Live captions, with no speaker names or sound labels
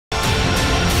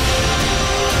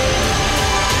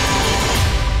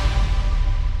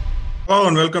Hello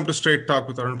and welcome to Straight Talk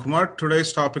with Arun Kumar.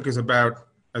 Today's topic is about,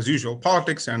 as usual,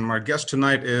 politics, and my guest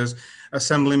tonight is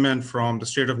Assemblyman from the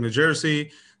state of New Jersey,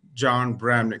 John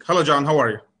Bramnick. Hello, John. How are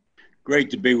you? Great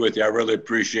to be with you. I really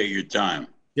appreciate your time.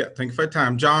 Yeah, thank you for your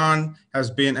time. John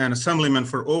has been an Assemblyman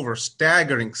for over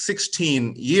staggering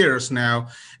 16 years now,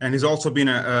 and he's also been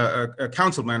a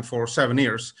councilman for 7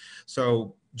 years.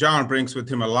 So John brings with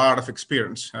him a lot of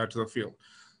experience to the field.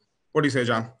 What do you say,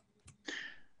 John?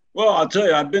 Well, I'll tell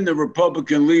you, I've been the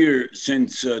Republican leader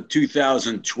since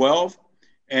 2012.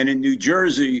 And in New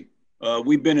Jersey,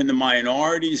 we've been in the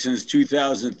minority since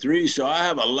 2003. So I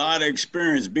have a lot of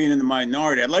experience being in the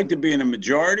minority. I'd like to be in the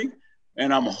majority.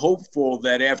 And I'm hopeful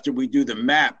that after we do the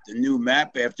new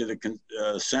map after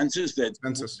the census, that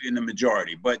we'll be in the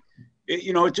majority. But,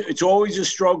 it's always a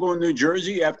struggle in New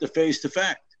Jersey. You have to face the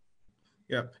fact.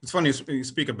 Yeah, it's funny you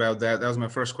speak about that. That was my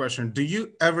first question. Do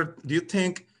you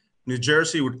think New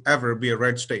Jersey would ever be a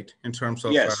red state in terms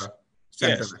of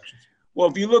Senate elections? Well,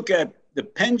 if you look at the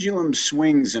pendulum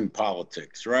swings in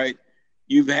politics, right?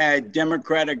 You've had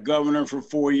Democratic governor for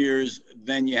 4 years,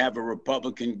 then you have a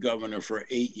Republican governor for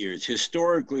 8 years.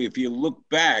 Historically, if you look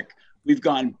back, we've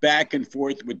gone back and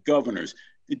forth with governors.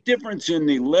 The difference in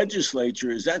the legislature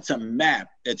is that's a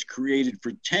map that's created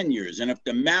for 10 years. And if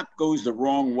the map goes the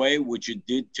wrong way, which it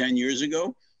did 10 years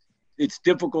ago, it's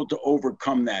difficult to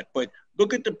overcome that. But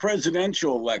look at the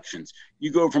presidential elections.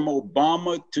 You go from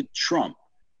Obama to Trump.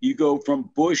 You go from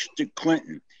Bush to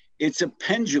Clinton. It's a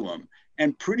pendulum.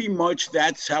 And pretty much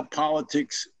that's how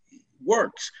politics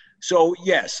works. So,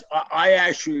 yes, I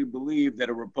actually believe that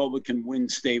a Republican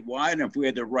wins statewide. And if we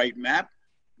had the right map,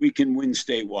 we can win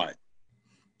statewide.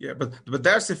 Yeah, but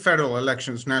that's the federal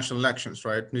elections, national elections,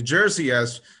 right? New Jersey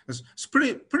has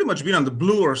pretty much been on the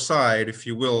bluer side, if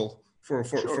you will, for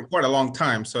quite a long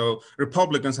time. So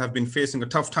Republicans have been facing a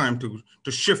tough time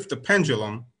to shift the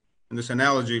pendulum, in this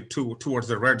analogy, towards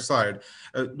the red side.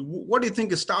 What do you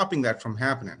think is stopping that from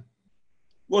happening?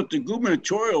 Well, the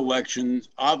gubernatorial elections,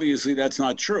 obviously that's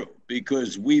not true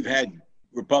because we've had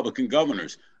Republican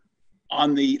governors.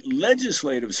 On the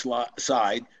legislative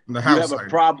side, you have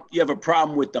a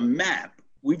problem with the map.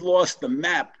 We've lost the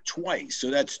map twice.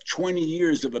 So that's 20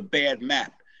 years of a bad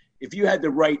map. If you had the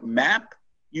right map,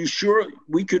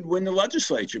 we could win the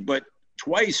legislature, but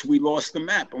twice we lost the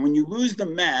map. And when you lose the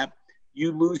map,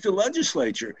 you lose the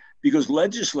legislature because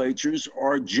legislatures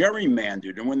are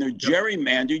gerrymandered. And when they're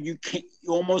gerrymandered, you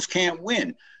almost can't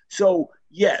win. So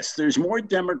yes, there's more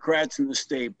Democrats in the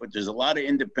state, but there's a lot of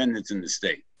independents in the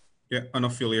state. Yeah,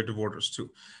 unaffiliated voters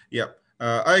too. Yeah,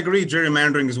 I agree.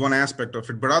 Gerrymandering is one aspect of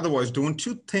it, but otherwise, don't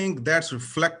you think that's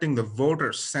reflecting the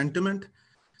voter sentiment?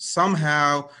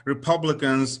 Somehow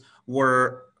Republicans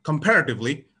were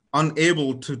comparatively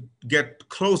unable to get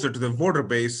closer to the voter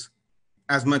base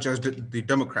as much as the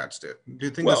Democrats did. Do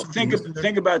you think? Well,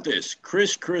 think about this.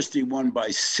 Chris Christie won by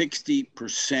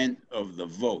 60% of the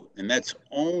vote, and that's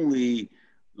only,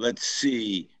 let's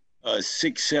see,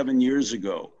 6-7 years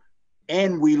ago.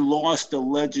 And we lost the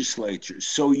legislature.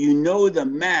 So the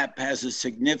map has a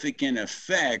significant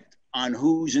effect on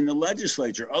who's in the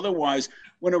legislature. Otherwise,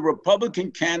 when a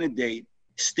Republican candidate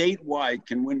statewide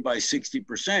can win by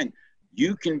 60%,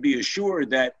 you can be assured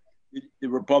that the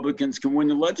Republicans can win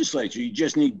the legislature. You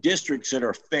just need districts that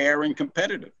are fair and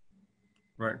competitive.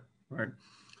 Right.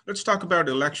 Let's talk about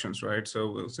elections, right?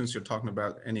 So since you're talking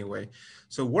about anyway.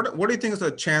 So what do you think is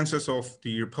the chances of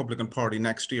the Republican Party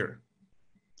next year?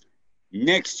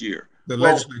 Next year? The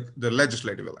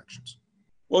legislative elections.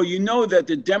 Well, you know that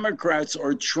the Democrats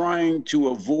are trying to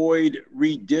avoid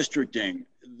redistricting.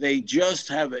 They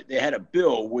had a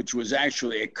bill, which was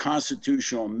actually a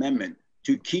constitutional amendment,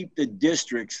 to keep the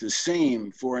districts the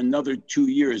same for another 2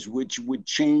 years, which would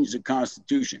change the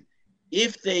Constitution.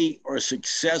 If they are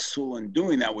successful in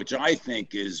doing that, which I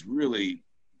think is really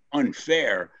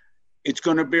unfair, it's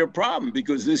going to be a problem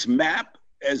because this map,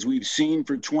 as we've seen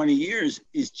for 20 years,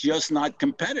 is just not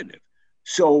competitive.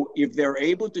 So if they're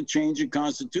able to change the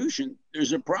Constitution,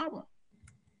 there's a problem.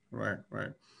 Right.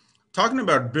 Talking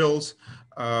about bills,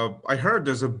 I heard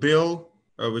there's a bill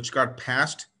which got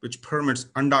passed, which permits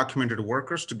undocumented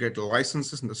workers to get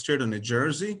licenses in the state of New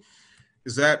Jersey.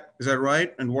 Is that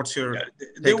right? And what's your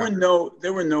there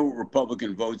were no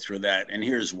Republican votes for that, and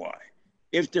here's why.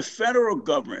 If the federal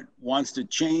government wants to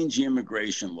change the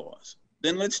immigration laws,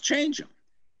 then let's change them.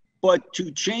 But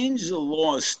to change the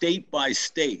laws state by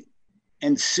state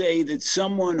and say that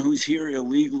someone who's here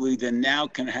illegally then now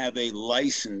can have a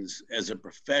license as a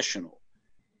professional,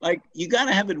 like, you got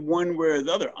to have it one way or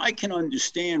the other. I can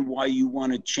understand why you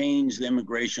want to change the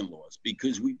immigration laws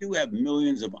because we do have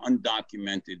millions of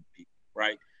undocumented people,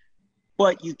 right?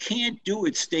 But you can't do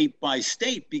it state by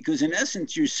state because in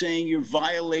essence, you're saying you're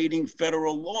violating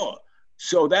federal law.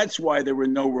 So that's why there were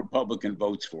no Republican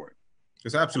votes for it.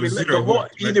 There's I absolutely mean, the zero law,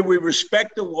 votes. either we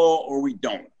respect the law or we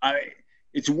don't.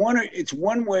 It's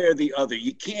one way or the other.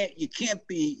 You can't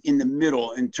be in the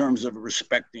middle in terms of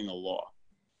respecting the law.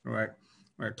 Right.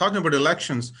 Right. Talking about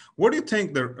elections, what do you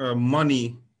think the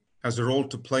money has a role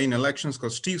to play in elections?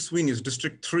 Because Steve Sweeney's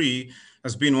District 3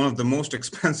 has been one of the most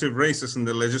expensive races in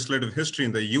the legislative history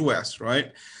in the US,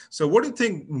 right? So what do you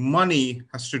think money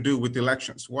has to do with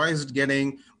elections? Why is it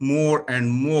getting more and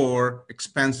more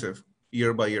expensive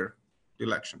year by year,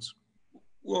 elections?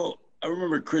 Well, I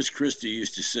remember Chris Christie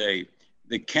used to say,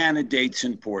 the candidate's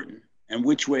important and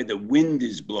which way the wind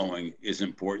is blowing is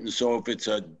important. So if it's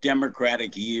a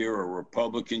Democratic year or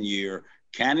Republican year,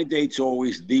 candidate's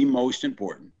always the most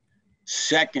important.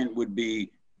 Second would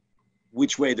be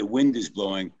which way the wind is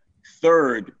blowing.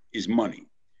 Third is money.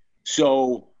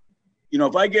 So,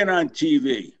 if I get on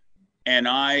TV and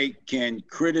I can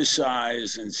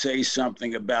criticize and say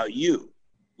something about you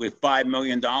with $5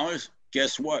 million,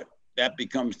 guess what? That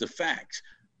becomes the facts.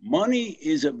 Money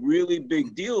is a really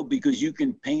big deal because you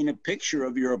can paint a picture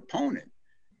of your opponent.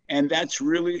 And that's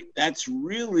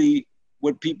really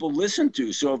what people listen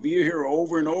to. So if you hear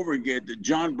over and over again that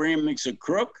John Bramnick's a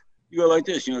crook, you go like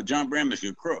this, John Bramnick's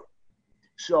a crook.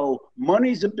 So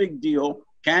money's a big deal.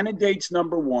 Candidate's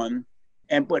number one.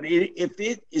 But if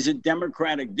it is a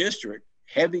Democratic district,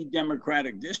 heavy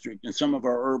Democratic district in some of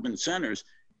our urban centers,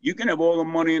 you can have all the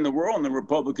money in the world on the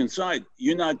Republican side.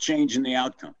 You're not changing the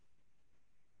outcome.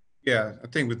 Yeah, I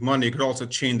think with money, it could also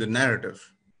change the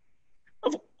narrative.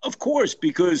 Of course,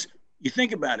 because you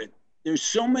think about it, there's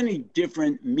so many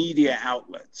different media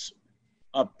outlets.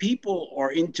 People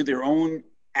are into their own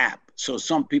app. So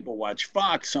some people watch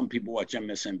Fox, some people watch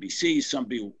MSNBC, some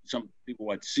people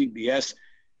watch CBS.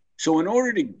 So in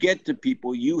order to get to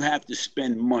people, you have to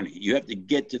spend money. You have to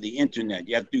get to the internet.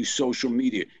 You have to do social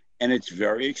media, and it's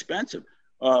very expensive.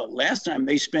 Last time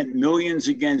they spent millions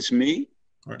against me,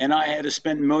 right, and I had to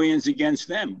spend millions against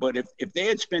them. But if they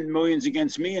had spent millions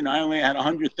against me and I only had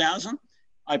 100,000,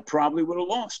 I probably would have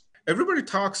lost. Everybody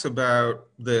talks about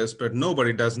this, but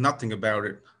nobody does nothing about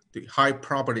it. The high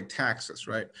property taxes,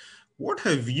 right? What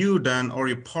have you done or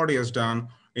your party has done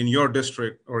in your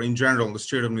district or in general in the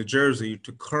state of New Jersey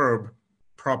to curb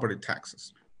property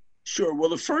taxes? Sure. Well,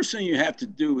 the first thing you have to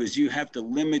do is you have to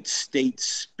limit state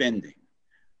spending.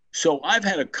 So I've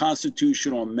had a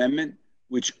constitutional amendment,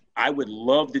 which I would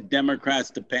love the Democrats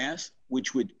to pass,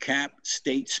 which would cap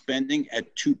state spending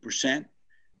at 2%.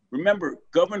 Remember,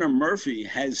 Governor Murphy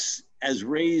has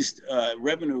raised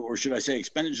revenue, or should I say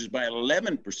expenditures, by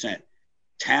 11%.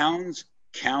 Towns,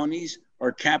 counties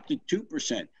are capped at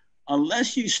 2%.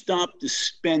 Unless you stop the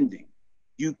spending,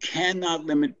 you cannot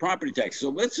limit property tax. So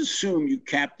let's assume you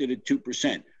capped it at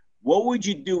 2%. What would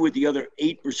you do with the other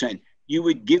 8%? You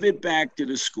would give it back to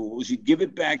the schools. You'd give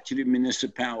it back to the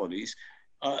municipalities.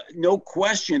 No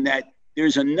question that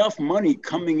there's enough money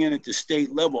coming in at the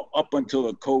state level up until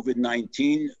the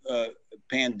COVID-19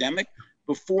 pandemic.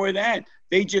 Before that,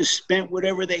 they just spent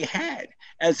whatever they had,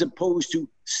 as opposed to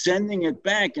sending it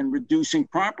back and reducing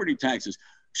property taxes.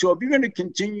 So if you're going to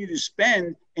continue to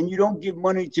spend and you don't give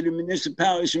money to the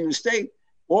municipalities from the state,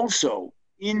 also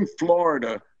in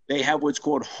Florida, they have what's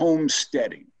called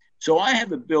homesteading. So I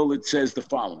have a bill that says the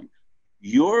following: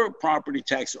 your property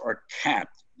taxes are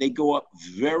capped. They go up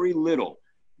very little.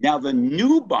 Now, the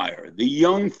new buyer, the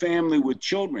young family with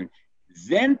children,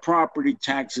 then property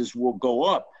taxes will go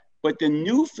up. But the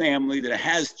new family that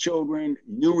has children,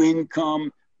 new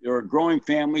income, they're a growing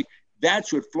family,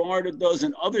 that's what Florida does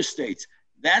in other states.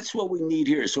 That's what we need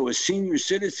here. So a senior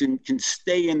citizen can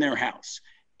stay in their house.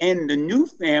 And the new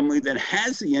family that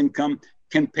has the income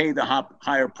can pay the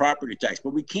higher property tax.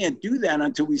 But we can't do that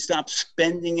until we stop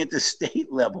spending at the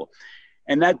state level.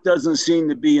 And that doesn't seem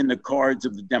to be in the cards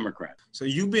of the Democrats. So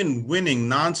you've been winning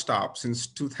nonstop since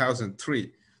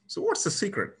 2003. So what's the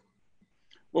secret?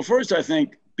 Well, first, I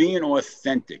think being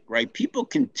authentic, right? People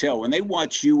can tell when they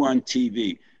watch you on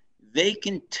TV, they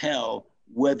can tell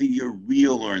whether you're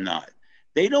real or not.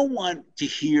 They don't want to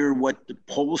hear what the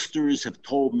pollsters have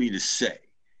told me to say.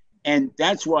 And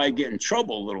that's why I get in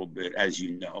trouble a little bit, as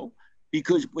you know,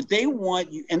 because what they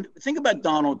want you, and think about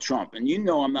Donald Trump, and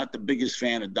I'm not the biggest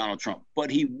fan of Donald Trump, but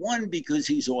he won because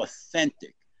he's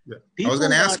authentic. Yeah. I was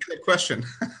going to ask you that question.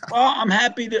 Well, I'm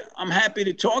happy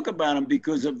to talk about him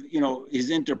because of, his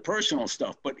interpersonal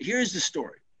stuff. But here's the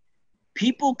story.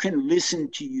 People can listen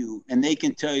to you and they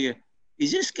can tell you,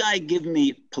 is this guy giving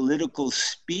me political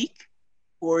speak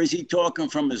or is he talking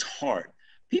from his heart?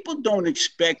 people don't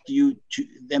expect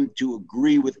them to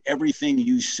agree with everything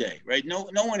you say, right? No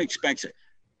one expects it,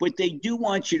 but they do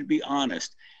want you to be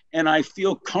honest. And I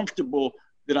feel comfortable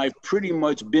that I've pretty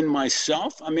much been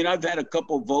myself. I mean, I've had a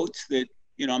couple of votes that,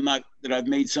 that I've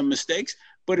made some mistakes,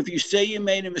 but if you say you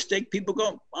made a mistake, people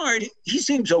go, all right, he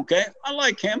seems okay. I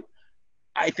like him.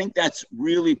 I think that's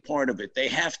really part of it. They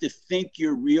have to think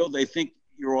you're real. They think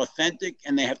you're authentic,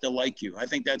 and they have to like you. I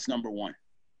think that's number one.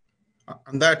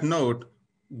 On that note,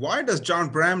 why does John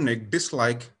Bramnick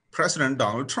dislike President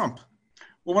Donald Trump?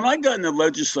 Well, when I got in the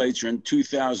legislature in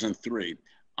 2003,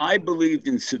 I believed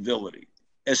in civility,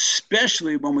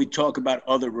 especially when we talk about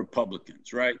other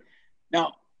Republicans, right?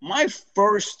 Now, my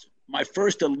first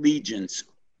allegiance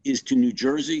is to New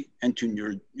Jersey and to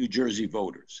New Jersey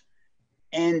voters.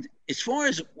 And as far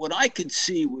as what I could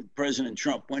see with President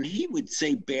Trump, when he would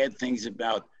say bad things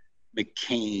about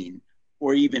McCain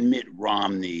or even Mitt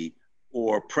Romney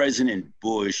or President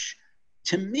Bush,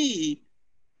 to me,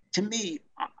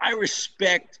 I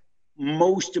respect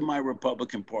most of my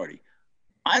Republican Party.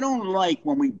 I don't like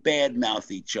when we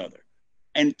badmouth each other.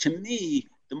 And to me,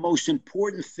 the most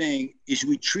important thing is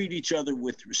we treat each other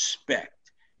with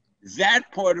respect.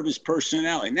 That part of his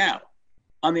personality. Now,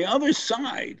 on the other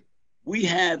side, we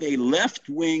have a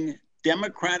left-wing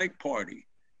Democratic Party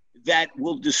that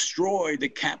will destroy the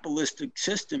capitalistic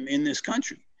system in this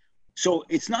country. So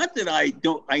it's not that I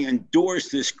endorse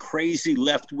this crazy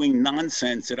left-wing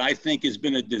nonsense that I think has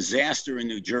been a disaster in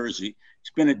New Jersey.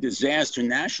 It's been a disaster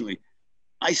nationally.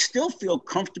 I still feel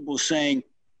comfortable saying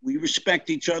we respect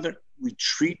each other. We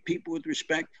treat people with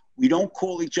respect. We don't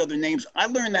call each other names. I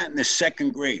learned that in the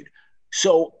second grade.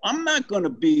 So I'm not going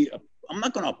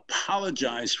to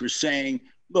apologize for saying,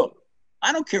 look,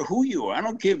 I don't care who you are. I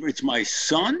don't care if it's my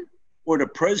son or the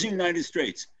President of the United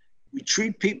States. We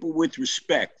treat people with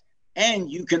respect.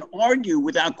 And you can argue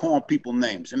without calling people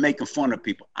names and making fun of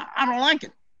people. I don't like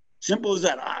it. Simple as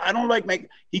that. I don't like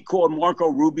he called Marco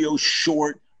Rubio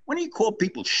short. When do you call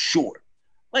people short?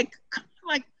 Like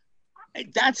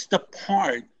that's the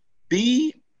part.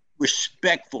 Be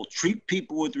respectful. Treat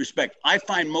people with respect. I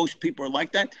find most people are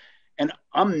like that. And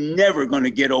I'm never going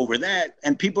to get over that.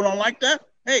 And people don't like that.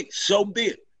 Hey, so be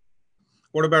it.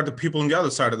 What about the people on the other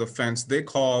side of the fence? They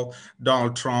call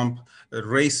Donald Trump a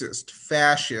racist,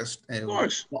 fascist, and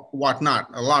whatnot.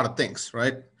 A lot of things,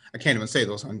 right? I can't even say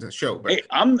those on the show. But hey,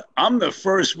 I'm the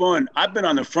first one. I've been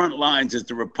on the front lines as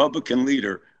the Republican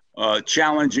leader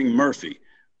challenging Murphy.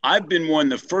 I've been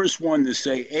the first one to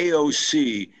say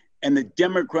AOC and the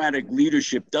Democratic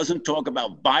leadership doesn't talk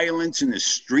about violence in the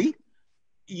street.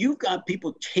 You've got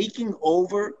people taking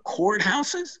over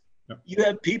courthouses. Yep. You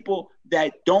have people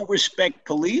that don't respect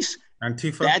police.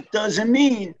 Antifa. That doesn't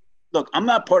mean, look, I'm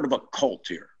not part of a cult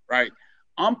here, right?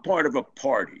 I'm part of a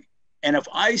party. And if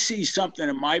I see something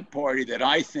in my party that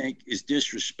I think is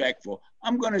disrespectful,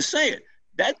 I'm going to say it.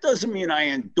 That doesn't mean I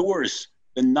endorse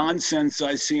the nonsense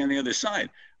I see on the other side.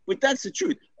 But that's the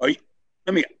truth.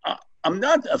 I'm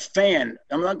not a fan.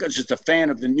 I'm not just a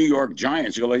fan of the New York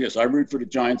Giants. You go like this. I root for the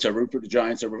Giants. I root for the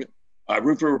Giants. I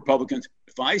root for Republicans.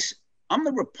 I'm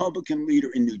the Republican leader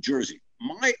in New Jersey.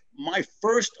 My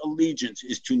first allegiance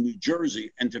is to New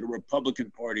Jersey and to the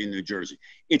Republican Party in New Jersey.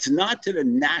 It's not to the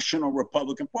National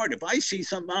Republican Party. If I see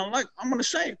something I don't like, I'm going to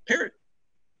say it, period.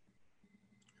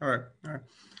 All right.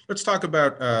 Let's talk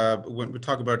about when we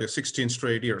talk about the 16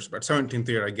 straight years, about 17th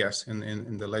year, I guess,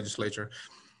 in the legislature.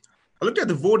 I looked at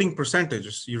the voting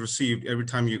percentages you received every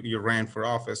time you ran for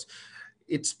office.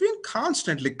 It's been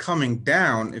constantly coming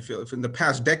down. If in the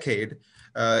past decade,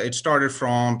 it started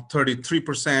from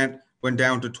 33%, went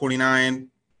down to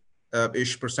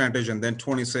 29-ish percentage, and then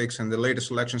 26, and the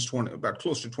latest elections about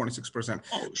close to 26%.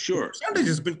 Oh, sure. The percentage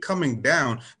has been coming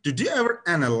down. Did you ever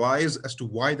analyze as to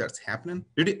why that's happening?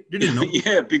 Did you know?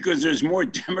 Yeah, because there's more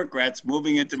Democrats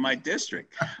moving into my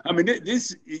district. I mean,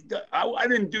 I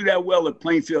didn't do that well at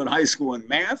Plainfield High School in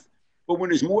math, but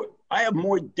when I have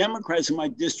more Democrats in my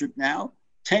district now.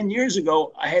 10 years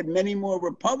ago, I had many more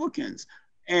Republicans.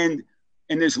 And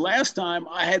this last time,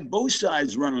 I had both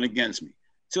sides running against me.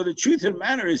 So the truth of the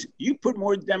matter is, you put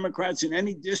more Democrats in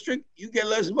any district, you get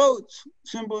less votes.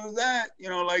 Simple as that. You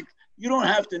don't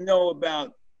have to know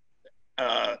about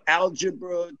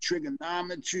algebra,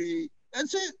 trigonometry.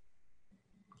 That's it.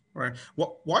 Right.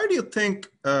 Well, why do you think,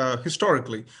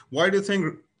 historically, why do you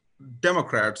think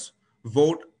Democrats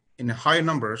vote in higher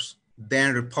numbers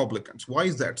than Republicans? Why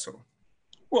is that so?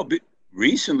 Well,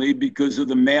 recently, because of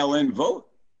the mail-in vote.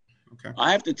 Okay.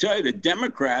 I have to tell you, the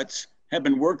Democrats have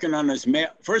been working on this.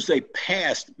 First, they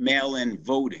passed mail-in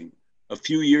voting a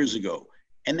few years ago,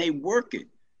 and they work it.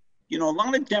 a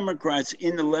lot of Democrats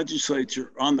in the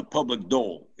legislature are on the public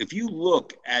dole. If you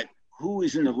look at who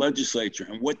is in the legislature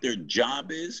and what their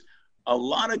job is, a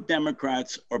lot of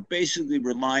Democrats are basically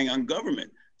relying on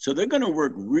government. So they're going to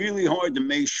work really hard to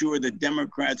make sure that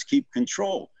Democrats keep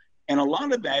control. And a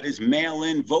lot of that is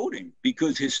mail-in voting,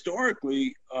 because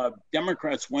historically,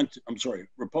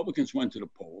 Republicans went to the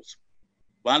polls.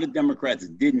 A lot of Democrats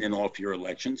didn't in off-year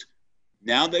elections.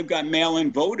 Now they've got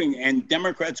mail-in voting, and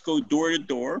Democrats go door to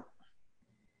door,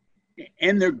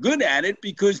 and they're good at it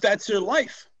because that's their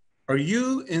life. Are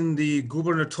you in the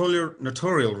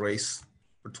gubernatorial race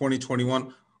for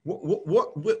 2021?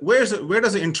 Where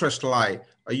does the interest lie?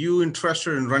 Are you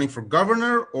interested in running for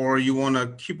governor, or you want to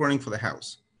keep running for the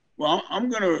House? Well, I'm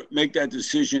going to make that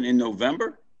decision in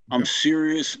November. I'm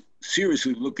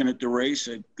seriously looking at the race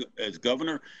as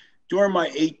governor. During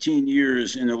my 18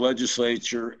 years in the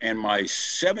legislature and my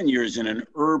 7 years in an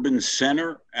urban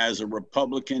center as a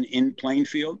Republican in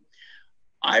Plainfield,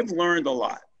 I've learned a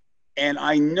lot. And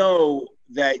I know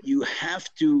that you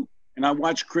have to, and I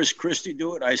watched Chris Christie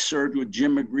do it. I served with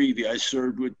Jim McGreevey. I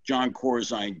served with John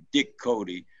Corzine, Dick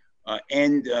Cody,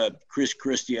 and Chris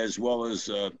Christie, as well as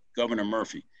Governor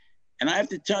Murphy. And I have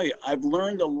to tell you, I've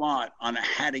learned a lot on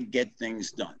how to get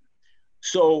things done.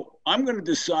 So I'm going to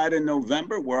decide in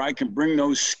November where I can bring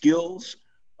those skills.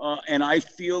 And I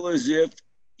feel as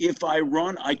if I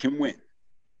run, I can win.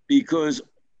 Because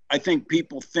I think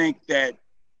people think that,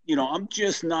 I'm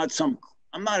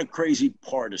not a crazy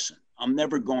partisan. I'm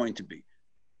never going to be.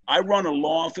 I run a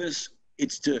law office.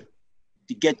 It's to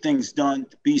get things done,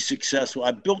 to be successful.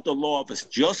 I built a law office,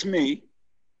 just me.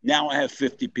 Now I have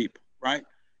 50 people, right?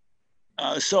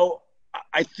 So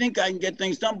I think I can get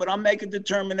things done, but I'll make a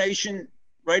determination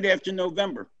right after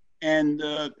November. And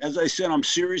as I said, I'm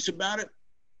serious about it,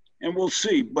 and we'll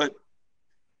see. But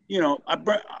I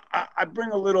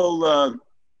bring a little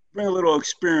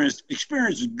experience.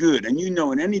 Experience is good, and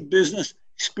in any business,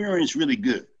 experience really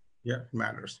good. Yeah, it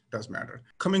matters. It does matter.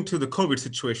 Coming to the COVID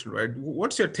situation, right?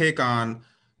 What's your take on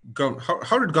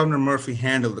how did Governor Murphy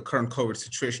handle the current COVID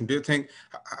situation? Do you think,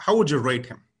 how would you rate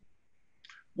him?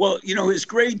 Well, his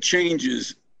grade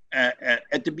changes.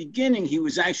 At the beginning, he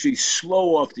was actually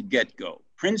slow off the get-go.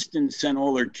 Princeton sent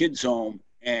all their kids home,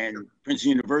 and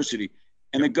Princeton University,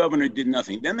 and the governor did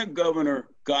nothing. Then the governor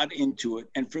got into it,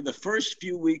 and for the first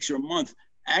few weeks or month,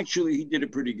 actually, he did a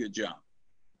pretty good job.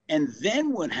 And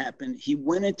then what happened, he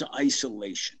went into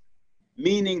isolation,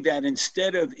 meaning that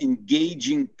instead of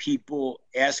engaging people,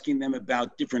 asking them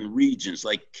about different regions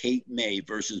like Cape May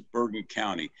versus Bergen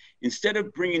County, instead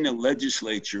of bringing the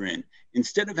legislature in,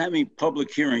 instead of having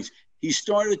public hearings, he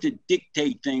started to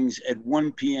dictate things at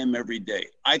 1 p.m. every day.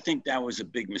 I think that was a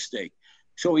big mistake.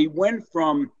 So he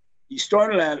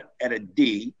started out at a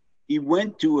D, he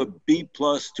went to a B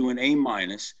plus to an A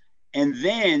minus, and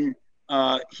then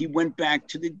he went back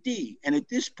to the D. And at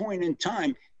this point in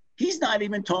time, he's not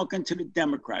even talking to the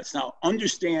Democrats. Now,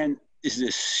 understand this is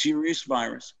a serious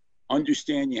virus.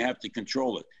 Understand you have to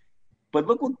control it. But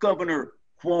look what Governor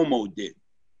Cuomo did.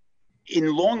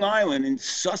 In Long Island, in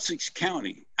Sussex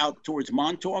County, out towards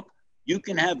Montauk, you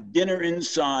can have dinner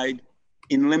inside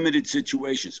in limited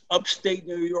situations. Upstate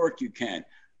New York, you can.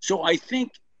 So I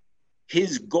think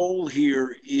his goal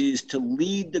here is to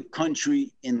lead the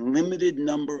country in limited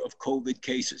number of COVID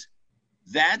cases.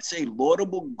 That's a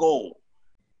laudable goal.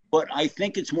 But I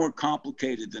think it's more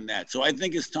complicated than that. So I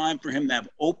think it's time for him to have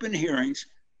open hearings,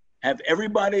 have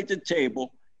everybody at the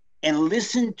table, and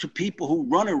listen to people who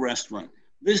run a restaurant,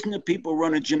 listen to people who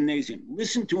run a gymnasium,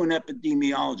 listen to an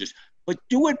epidemiologist, but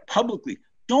do it publicly.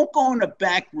 Don't go in the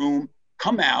back room,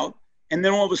 come out, and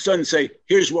then all of a sudden say,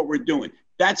 here's what we're doing.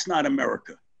 That's not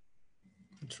America.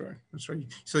 That's right. That's right.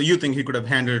 So you think he could have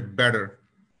handled it better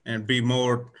and be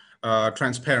more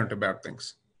transparent about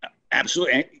things?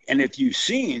 Absolutely. And if you've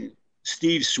seen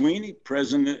Steve Sweeney,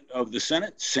 president of the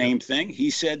Senate, same thing. He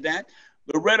said that.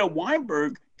 Loretta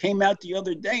Weinberg came out the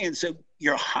other day and said,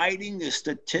 you're hiding the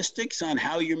statistics on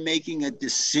how you're making a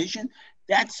decision.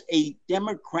 That's a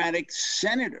Democratic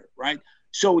senator, right?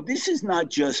 So this is not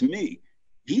just me.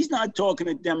 He's not talking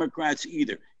to Democrats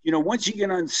either. Once you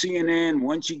get on CNN,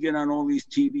 once you get on all these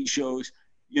TV shows,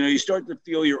 you start to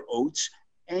feel your oats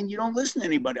and you don't listen to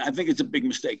anybody. I think it's a big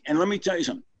mistake. And let me tell you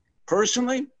something.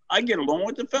 Personally, I get along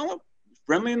with the fellow,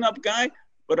 friendly enough guy,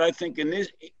 but I think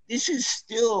this is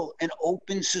still an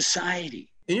open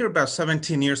society. In your about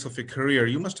 17 years of your career,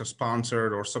 you must have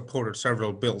sponsored or supported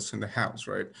several bills in the House,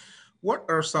 right? What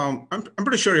are some, I'm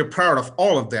pretty sure you're proud of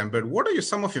all of them, but what are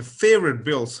some of your favorite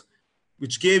bills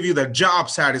which gave you that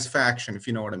job satisfaction, if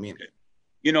you know what I mean?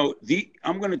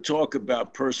 I'm going to talk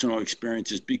about personal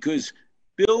experiences because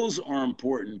bills are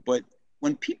important, but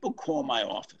when people call my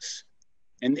office,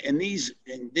 and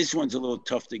this one's a little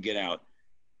tough to get out,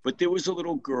 but there was a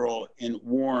little girl in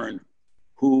Warren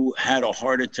who had a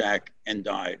heart attack and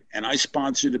died. And I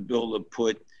sponsored a bill to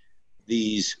put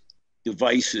these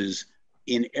devices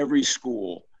in every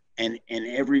school and in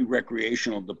every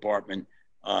recreational department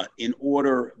in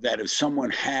order that if someone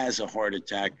has a heart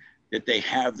attack, that they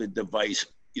have the device,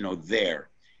 there.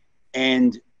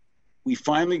 And we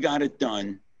finally got it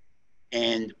done.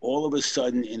 And all of a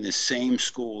sudden in the same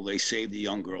school, they saved a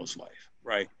young girl's life,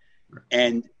 right?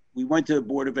 And we went to the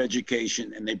Board of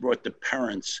Education and they brought the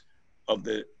parents of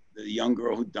the young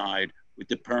girl who died with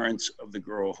the parents of the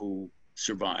girl who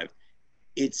survived.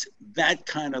 It's that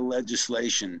kind of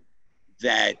legislation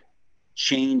that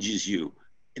changes you.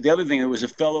 The other thing, there was a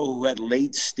fellow who had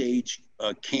late stage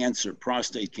cancer,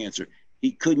 prostate cancer.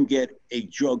 He couldn't get a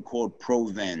drug called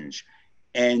Provenge.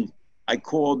 And I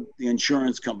called the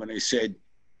insurance company. I said,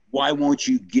 why won't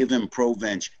you give him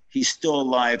Provenge? He's still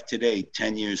alive today,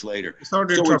 10 years later. Sorry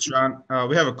to interrupt, John.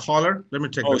 We have a caller. Let me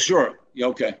take Oh, sure. Yeah,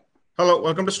 okay. Hello.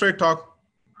 Welcome to Straight Talk.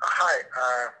 Hi.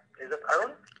 Is it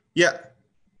Arun? Yeah.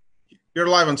 You're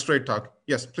live on Straight Talk.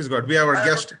 Yes, please go ahead. We have our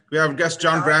guest. We have guest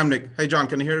John Bramnick. Hey, John,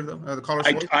 can you hear the caller's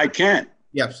voice? I can.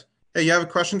 Yes. Hey, you have a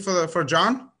question for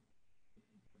John?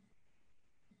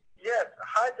 Yes.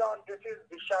 Hi, John. This is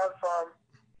Vishal from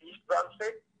East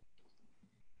Bramnick.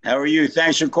 How are you?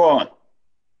 Thanks for calling.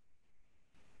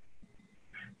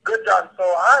 Good, John. So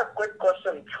I have a quick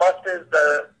question. First is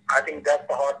I think that's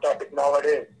the hot topic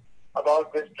nowadays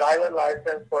about this driver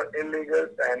license for illegals.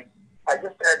 And I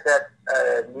just said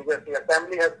that New Jersey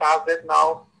Assembly has passed it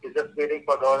now. It's just waiting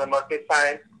for Governor Murphy's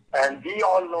sign. And we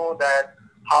all know that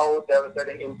how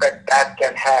devastating impact that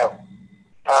can have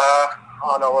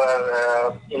on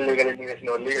our illegal immigration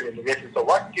or legal immigration. So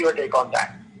what's your take on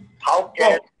that?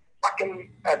 What can,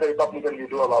 as a Republican, you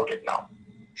do about it now?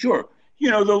 Sure.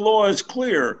 The law is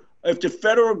clear. If the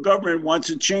federal government wants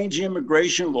to change the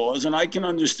immigration laws, and I can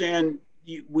understand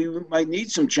we might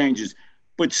need some changes,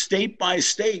 but state by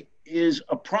state is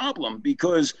a problem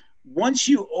because once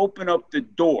you open up the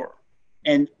door,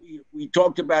 and we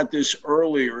talked about this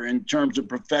earlier in terms of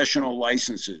professional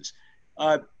licenses,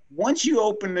 once you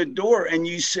open the door and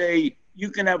you say you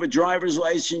can have a driver's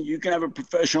license, you can have a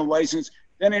professional license,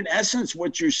 then in essence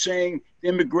what you're saying, the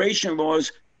immigration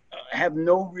laws have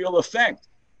no real effect.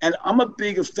 And I'm a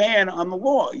big fan on the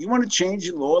law. You want to change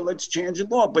the law, let's change the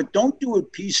law, but don't do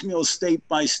it piecemeal state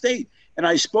by state. And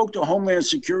I spoke to Homeland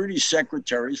Security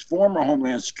secretaries, former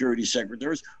Homeland Security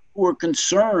secretaries, who are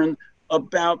concerned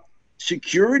about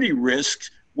security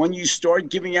risks when you start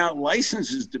giving out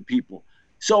licenses to people.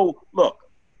 So look,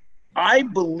 I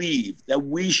believe that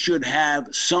we should have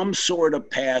some sort of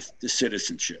path to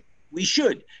citizenship. We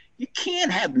should. You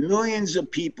can't have millions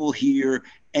of people here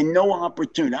and no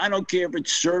opportunity. I don't care if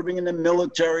it's serving in the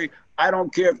military. I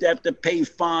don't care if they have to pay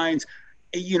fines.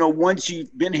 Once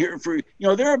you've been here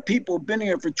there are people who've been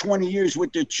here for 20 years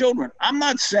with their children. I'm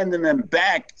not sending them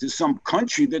back to some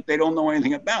country that they don't know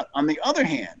anything about. On the other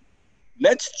hand,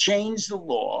 let's change the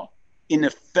law in the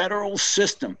federal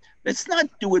system. Let's not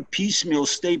do it piecemeal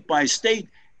state by state.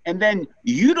 And then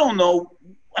you don't know.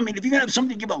 I mean, if you're gonna have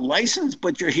somebody give a license,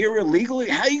 but you're here illegally,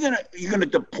 how are you gonna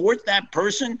deport that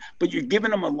person, but you're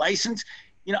giving them a license?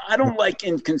 I don't like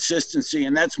inconsistency,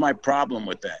 and that's my problem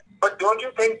with that. But don't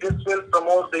you think this will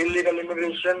promote the illegal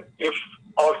immigration if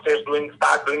all states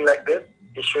start doing like this,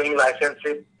 issuing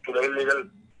licenses to the illegal?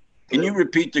 Can you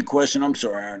repeat the question? I'm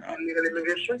sorry, Aaron. Illegal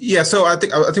immigration? Yeah, so I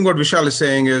think what Vishal is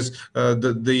saying is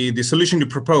the solution you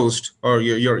proposed or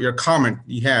your comment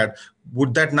you had,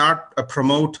 would that not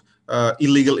promote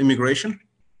illegal immigration?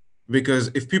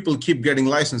 Because if people keep getting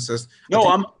licenses,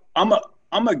 no,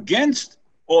 I'm against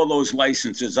all those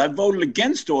licenses. I voted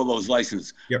against all those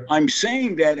licenses. Yep. I'm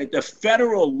saying that at the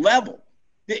federal level,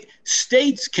 the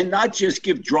states cannot just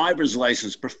give driver's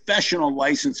license, professional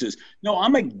licenses. No,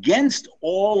 I'm against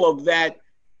all of that,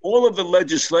 all of the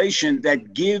legislation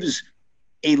that gives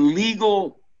a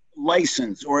legal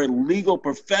license or a legal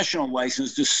professional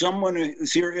license to someone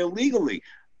who's here illegally.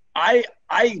 I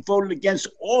voted against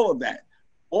all of that.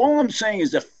 All I'm saying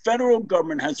is the federal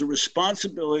government has a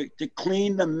responsibility to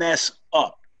clean the mess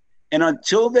up. And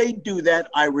until they do that,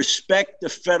 I respect the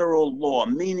federal law,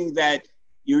 meaning that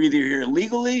you're either here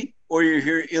legally or you're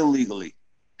here illegally,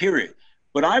 period.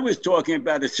 But I was talking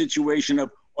about a situation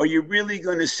of, are you really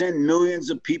going to send millions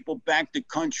of people back to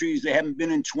countries they haven't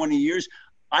been in 20 years?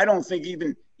 I don't think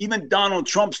even Donald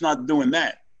Trump's not doing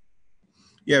that.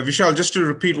 Yeah, Vishal, just to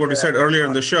repeat what we said earlier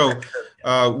in the show,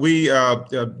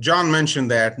 John mentioned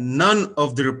that none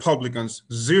of the Republicans,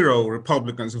 0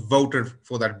 Republicans voted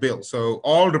for that bill. So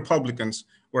all Republicans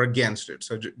were against it.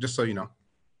 So just so you know.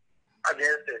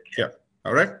 Against it. Yeah.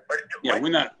 All right. Yeah,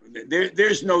 we're not,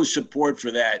 there's no support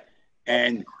for that.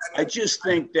 And I just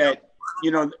think that,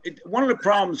 one of the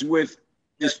problems with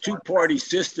this two-party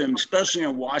system, especially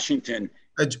in Washington.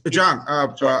 John, I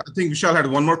think Vishal had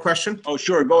one more question. Oh,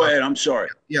 sure. Go ahead. I'm sorry.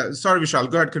 Yeah, sorry, Vishal.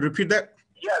 Go ahead. Could you repeat that?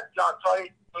 Yes, John,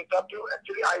 sorry to interrupt you.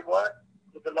 Actually, I work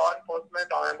with the law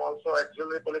enforcement. I am also a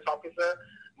auxiliary police officer.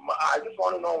 I just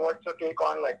want to know what's your take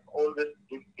on like all this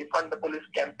defund the police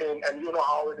campaign, and you know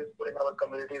how it is putting our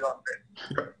communities on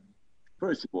risk.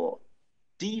 First of all,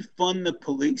 defund the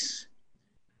police.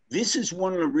 This is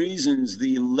one of the reasons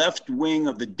the left wing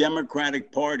of the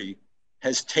Democratic Party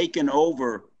has taken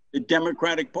over the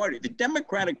Democratic Party. The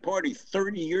Democratic Party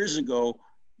 30 years ago,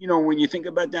 when you think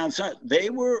about down south, they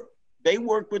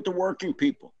worked with the working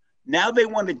people. Now they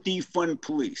want to defund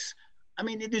police. I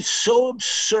mean, it is so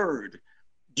absurd.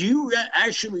 Do you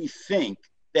actually think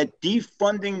that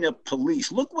defunding the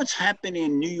police, look what's happening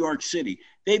in New York City.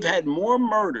 They've had more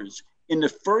murders in the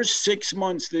first 6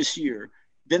 months this year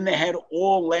than they had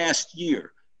all last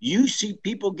year. You see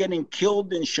people getting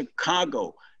killed in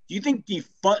Chicago. Do you think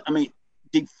defunding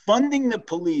the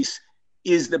police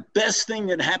is the best thing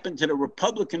that happened to the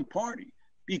Republican Party?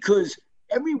 Because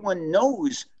everyone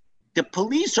knows the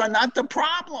police are not the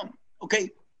problem, okay?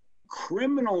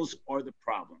 Criminals are the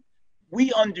problem.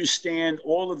 We understand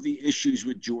all of the issues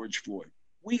with George Floyd.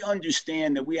 We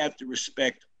understand that we have to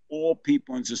respect all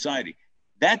people in society.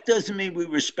 That doesn't mean we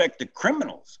respect the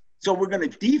criminals. So we're going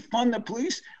to defund the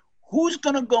police? Who's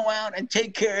going to go out and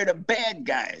take care of the bad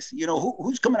guys?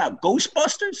 Who's coming out?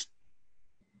 Ghostbusters?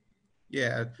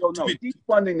 Yeah. So no,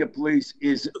 defunding the police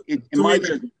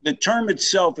the term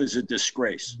itself is a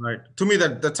disgrace. Right. To me,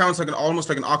 that sounds like almost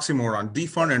like an oxymoron.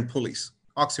 Defund and police.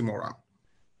 Oxymoron.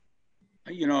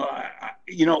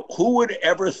 Who would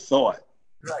ever thought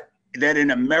that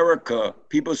in America,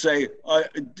 people say,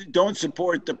 don't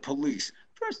support the police?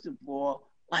 First of all,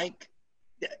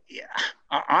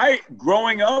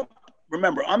 growing up,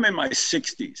 remember, I'm in my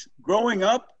 60s. Growing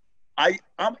up,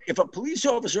 if a police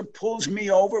officer pulls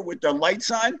me over with their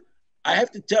lights on, I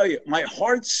have to tell you, my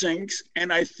heart sinks.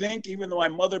 And I think, even though my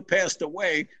mother passed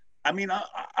away, I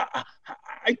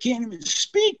can't even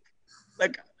speak.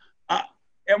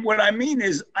 And what I mean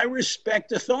is, I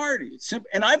respect authority.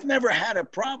 And I've never had a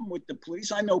problem with the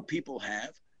police. I know people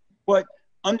have, but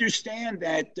understand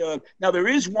that now there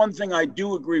is one thing I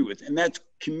do agree with, and that's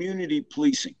community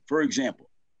policing. For example,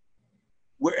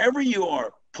 wherever you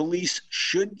are, police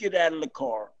should get out of the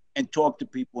car and talk to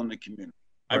people in the community.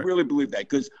 Right. I really believe that,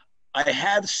 because I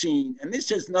have seen, and this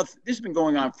has been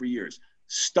going on for years.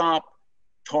 Stop,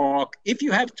 talk. If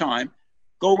you have time,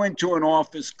 go into an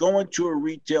office, go into a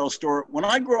retail store. When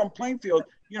I grew up in Plainfield,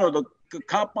 the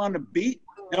cop on the beat.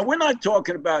 Now, we're not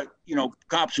talking about,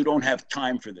 cops who don't have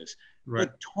time for this. Right.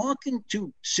 But talking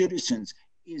to citizens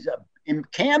in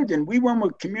Camden, we went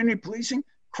with community policing,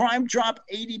 crime dropped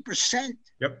 80%.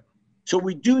 Yep. So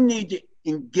we do need to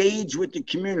engage with the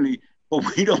community, but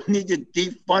we don't need to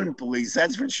defund police.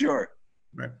 That's for sure.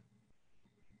 Right.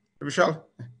 Michelle,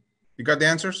 you got the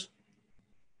answers?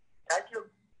 Thank you.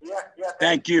 Yeah.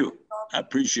 Thank you. I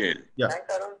appreciate it. Yeah.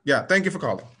 Thanks, Arun. Yeah. Thank you for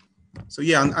calling. So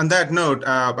yeah, on that note,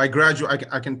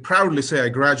 I can proudly say I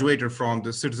graduated from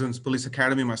the Citizens Police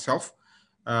Academy myself.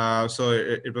 So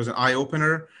it was an eye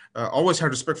opener. Always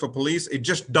had respect for police. It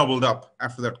just doubled up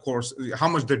after that course. How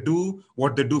much they do,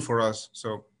 what they do for us.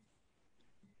 So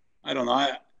I don't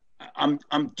know.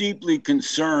 I'm deeply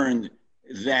concerned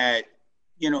that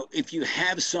if you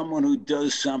have someone who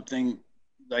does something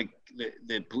like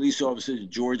the police officer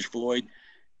George Floyd,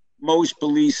 most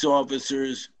police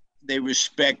officers, they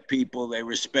respect people, they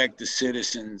respect the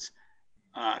citizens.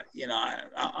 I'm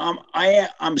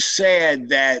sad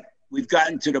that we've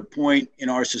gotten to the point in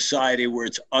our society where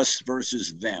it's us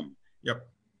versus them. Yep.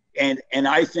 And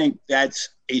I think that's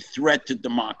a threat to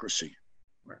democracy.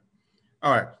 Right.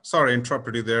 All right. Sorry, I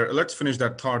interrupted you there. Let's finish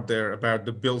that thought there about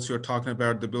the bills you're talking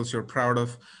about, the bills you're proud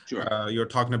of. Sure. You're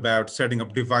talking about setting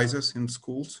up devices in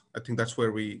schools. I think that's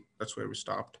where we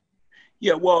stopped.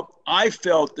 Yeah, well, I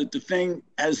felt that the thing,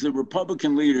 as the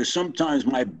Republican leader, sometimes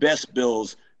my best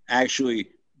bills actually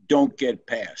don't get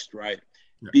passed, right?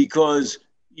 Yeah. Because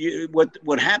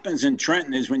what happens in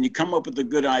Trenton is when you come up with a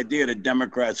good idea, the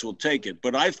Democrats will take it.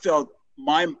 But I felt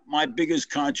my biggest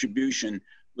contribution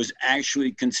was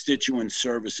actually constituent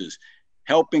services,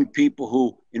 helping people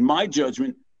who, in my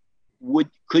judgment,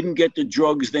 couldn't get the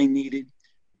drugs they needed,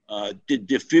 The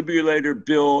defibrillator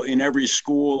bill in every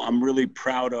school, I'm really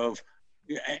proud of.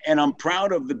 And I'm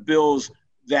proud of the bills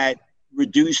that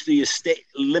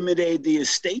eliminated the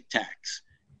estate tax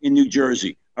in New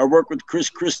Jersey. I work with Chris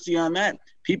Christie on that.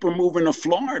 People moving to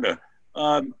Florida.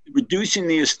 Reducing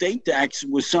the estate tax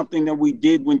was something that we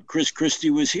did when Chris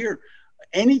Christie was here.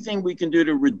 Anything we can do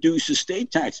to reduce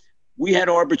estate tax. We had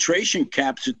arbitration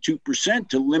caps at 2%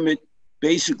 to limit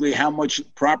basically how much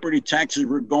property taxes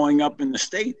were going up in the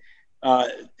state.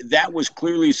 That was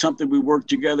clearly something we worked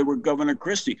together with Governor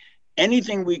Christie.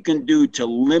 Anything we can do to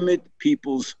limit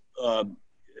people's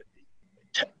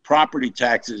property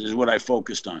taxes is what I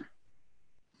focused on.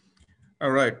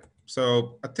 All right.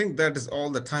 So I think that is all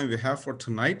the time we have for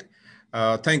tonight.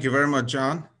 Thank you very much,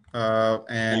 John.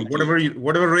 And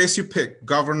whatever race you pick,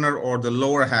 governor or the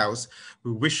lower house,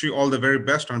 we wish you all the very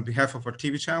best on behalf of our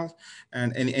TV channel.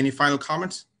 And any final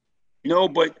comments? No,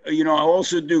 but I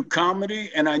also do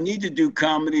comedy, and I need to do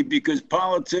comedy because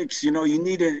politics, you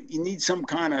need some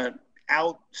kind of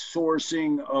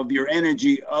outsourcing of your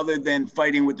energy other than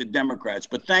fighting with the Democrats.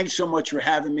 But thanks so much for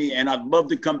having me, and I'd love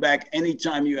to come back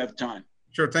anytime you have time.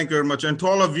 Sure, thank you very much. And to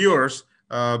all our viewers,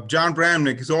 John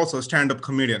Bramnick is also a stand-up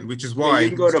comedian, which is why you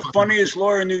can go to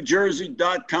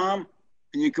funniestlawyernewjersey.com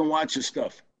and you can watch his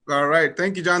stuff. All right.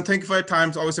 Thank you, John. Thank you for your time.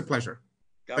 It's always a pleasure.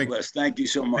 God bless. Thank you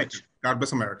so much. God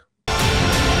bless America.